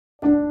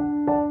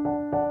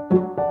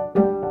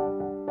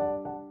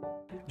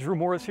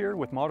Morris here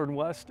with Modern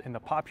West in the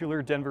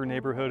popular Denver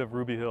neighborhood of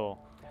Ruby Hill.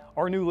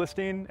 Our new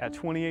listing at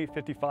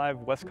 2855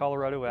 West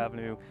Colorado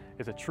Avenue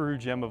is a true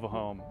gem of a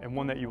home and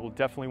one that you will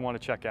definitely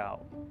want to check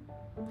out.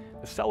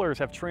 The sellers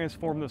have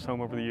transformed this home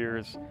over the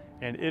years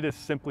and it is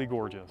simply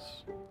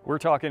gorgeous. We're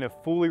talking a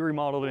fully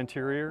remodeled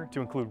interior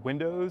to include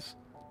windows,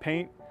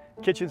 paint,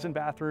 kitchens and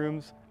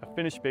bathrooms, a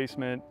finished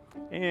basement,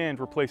 and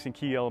replacing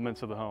key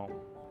elements of the home.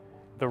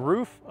 The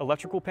roof,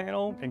 electrical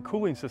panel, and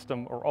cooling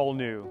system are all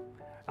new.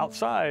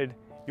 Outside,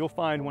 you'll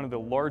find one of the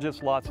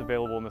largest lots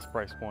available in this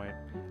price point.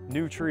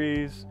 New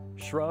trees,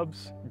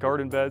 shrubs,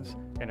 garden beds,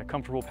 and a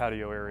comfortable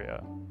patio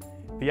area.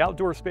 The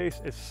outdoor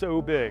space is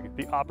so big,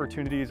 the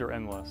opportunities are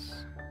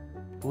endless.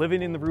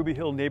 Living in the Ruby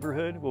Hill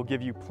neighborhood will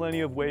give you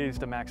plenty of ways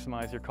to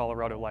maximize your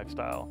Colorado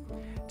lifestyle.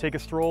 Take a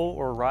stroll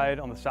or a ride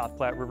on the South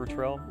Platte River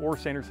Trail or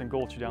Sanderson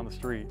Gulch down the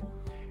street.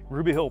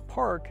 Ruby Hill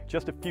Park,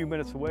 just a few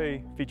minutes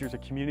away, features a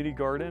community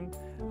garden,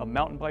 a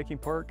mountain biking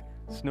park,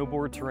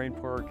 snowboard terrain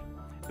park,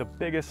 the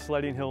biggest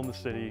sledding hill in the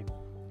city,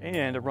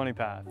 and a running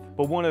path.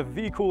 But one of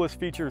the coolest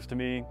features to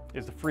me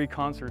is the free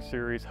concert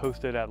series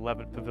hosted at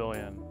Levitt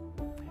Pavilion.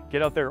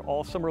 Get out there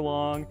all summer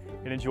long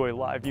and enjoy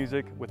live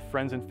music with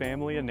friends and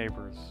family and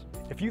neighbors.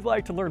 If you'd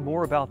like to learn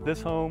more about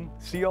this home,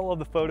 see all of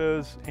the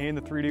photos and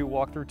the 3D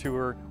walkthrough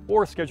tour,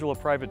 or schedule a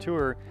private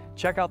tour,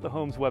 check out the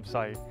home's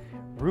website,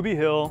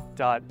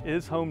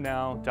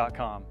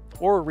 rubyhill.ishomenow.com,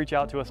 or reach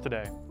out to us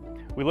today.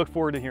 We look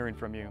forward to hearing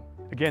from you.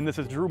 Again, this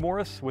is Drew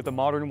Morris with the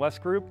Modern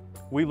West Group.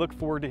 We look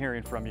forward to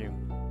hearing from you.